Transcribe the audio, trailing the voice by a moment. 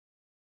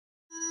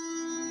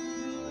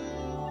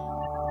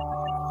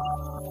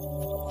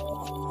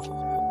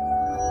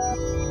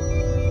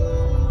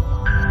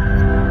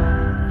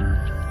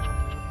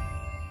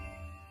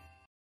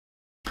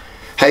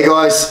Hey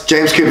guys,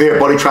 James Cooper here at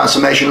Body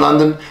Transformation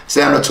London.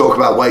 Today I'm going to talk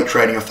about weight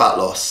training and fat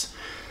loss.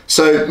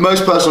 So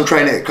most personal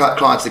training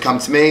clients that come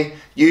to me,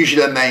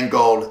 usually their main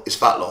goal is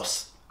fat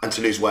loss and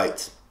to lose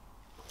weight,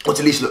 or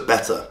to at least look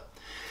better.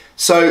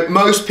 So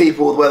most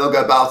people, the way they'll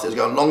go about it is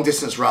go on long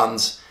distance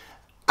runs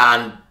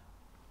and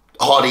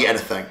hardly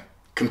anything.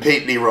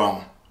 Completely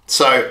wrong.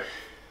 So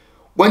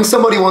when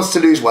somebody wants to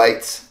lose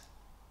weight,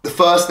 the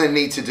first thing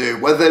they need to do,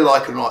 whether they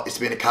like it or not, is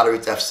to be in a calorie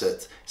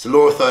deficit. It's the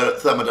law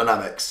of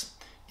thermodynamics.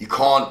 You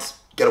can't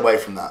get away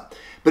from that.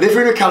 But if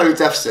you're in a calorie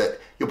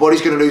deficit, your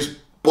body's going to lose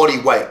body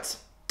weight.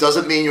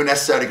 Doesn't mean you're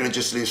necessarily going to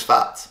just lose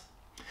fat.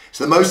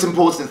 So the most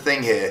important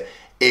thing here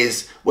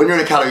is when you're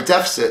in a calorie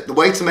deficit, the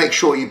way to make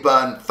sure you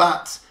burn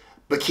fat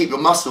but keep your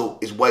muscle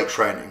is weight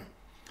training.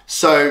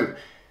 So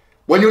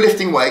when you're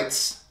lifting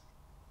weights,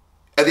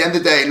 at the end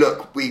of the day,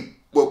 look, we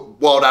were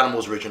wild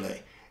animals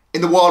originally. In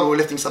the wild, when we're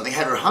lifting something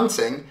heavy or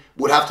hunting,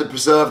 we'd have to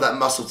preserve that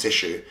muscle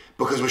tissue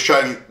because we're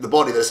showing the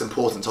body that it's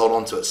important to hold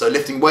on to it. So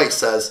lifting weights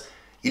says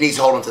you need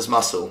to hold on to this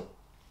muscle.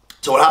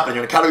 So what happens,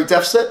 you're in a calorie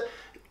deficit,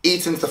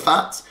 eat into the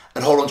fat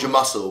and hold on to your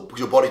muscle because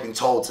your body's been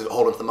told to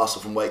hold on to the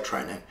muscle from weight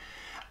training.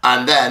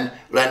 And then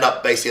you'll end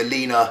up basically a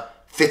leaner,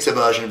 fitter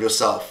version of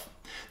yourself.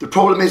 The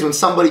problem is when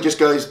somebody just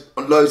goes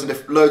on loads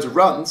of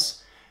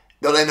runs,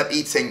 they'll end up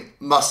eating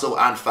muscle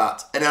and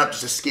fat and end up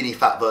just a skinny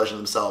fat version of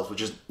themselves,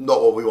 which is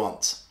not what we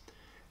want.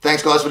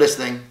 Thanks guys for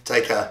listening.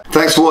 Take care.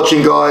 Thanks for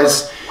watching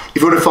guys. If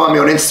you want to find me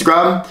on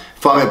Instagram,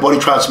 find me at Body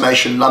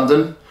Transformation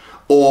London,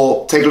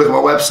 or take a look at my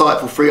website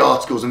for free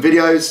articles and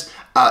videos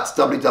at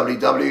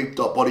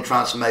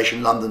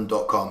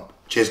www.bodytransformationlondon.com.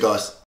 Cheers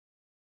guys.